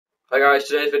Hi guys,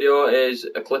 today's video is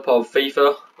a clip of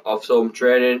FIFA, of some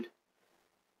training.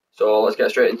 So let's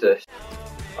get straight into this.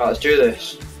 Alright, let's do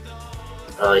this.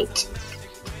 Right.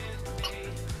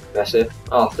 Messy.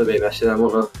 I'll have to be messy then,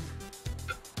 won't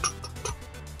I?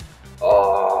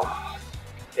 Oh,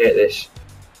 hate this.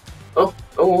 Oh.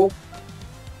 Oh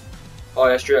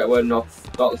yeah, straight away, not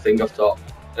the thing off top.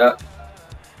 Yeah,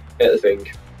 hit the thing.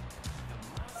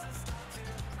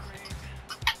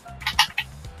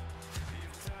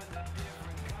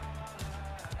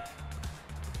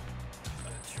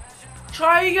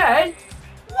 Try again?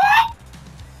 What?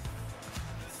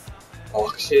 Oh, I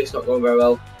can see it's not going very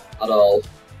well at all.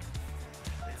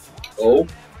 Oh,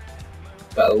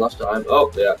 better than last time.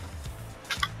 Oh, yeah.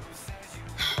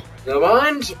 Never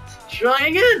mind. Try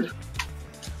again.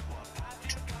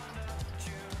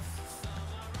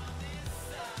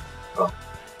 Oh.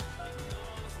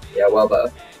 Yeah, well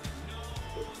better.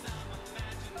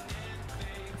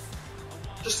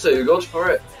 Just too good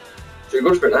for it. Too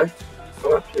good for it now.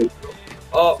 Come on, too good.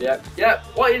 Oh, yeah. Yeah,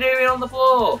 what are you doing on the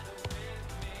floor?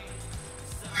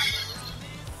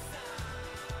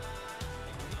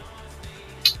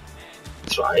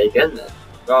 Try again then.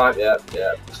 Right, yeah,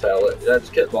 just fail it. Yeah,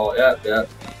 just get the ball, yeah.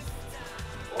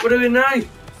 What are we doing now?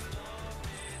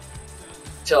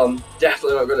 Tell them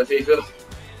definitely not good at FIFA.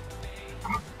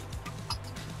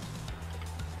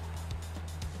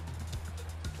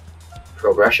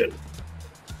 Progression.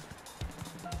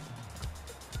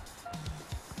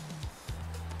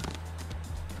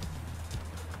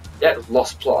 Yeah,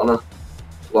 lost plot on her.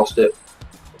 Lost it.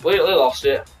 Completely lost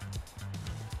it.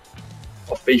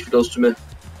 What FIFA does to me.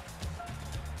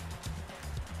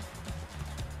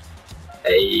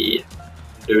 Hey,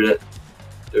 doing it.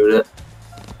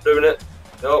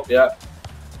 Nope, yeah.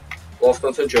 Lost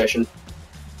concentration.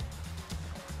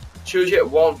 Choose it at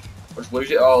one, or just lose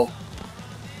it all.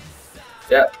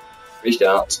 Yep.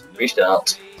 Restart.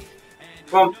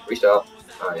 Come on, restart.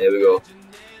 Alright, here we go.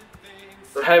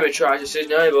 So how many tries this is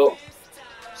now, but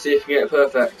see if we can get it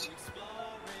perfect.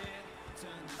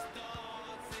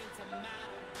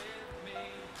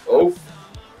 Oh,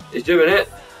 he's doing it.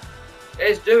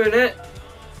 Can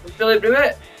Philip do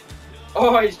it?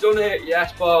 Oh, he's done it.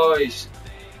 Yes, boys.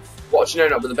 Watch now,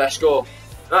 not be the best score.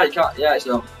 No, you can't. Yeah, it's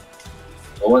not.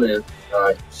 Oh, in there.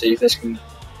 Right, see if this can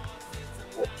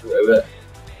walk through it a bit.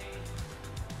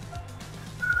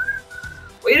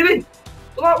 What are you doing?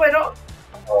 Well, that way not.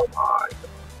 Oh my god.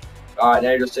 Alright,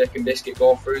 now just taking biscuit,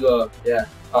 go through though. Yeah,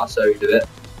 that's how you do it.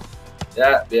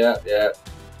 Yeah.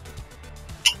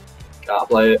 Can't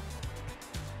play it.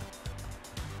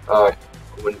 Alright,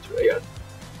 coming into it again.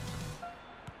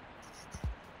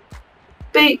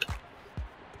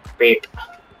 Beep.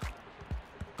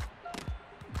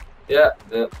 Yeah.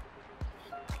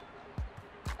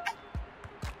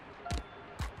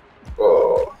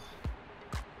 Oh.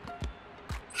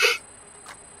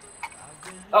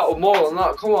 That was more than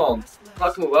that, come on.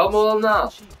 That can be well more than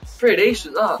that. Pretty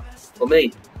decent that. For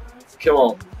me.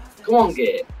 Come on,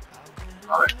 Gate.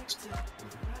 Alright.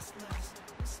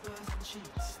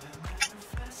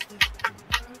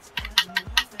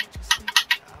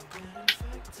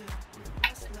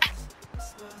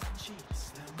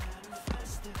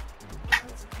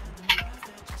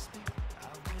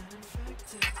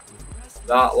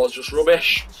 That was just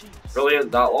rubbish.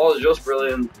 Brilliant, that was just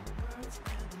brilliant.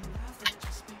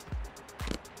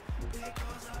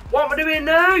 What am I doing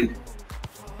now?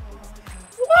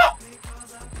 What?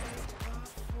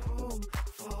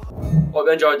 Hope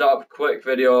you enjoyed that quick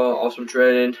video of some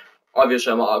training.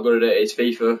 Obviously I'm not that good at it, it's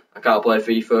FIFA. I can't play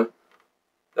FIFA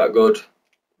that good.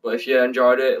 But if you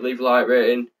enjoyed it, leave a like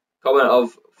rating. Comment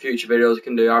of future videos I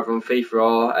can do either on FIFA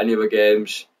or any other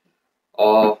games.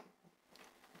 Or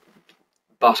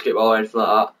basketball or anything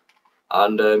like that.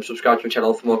 And subscribe to my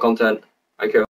channel for more content. Thank you.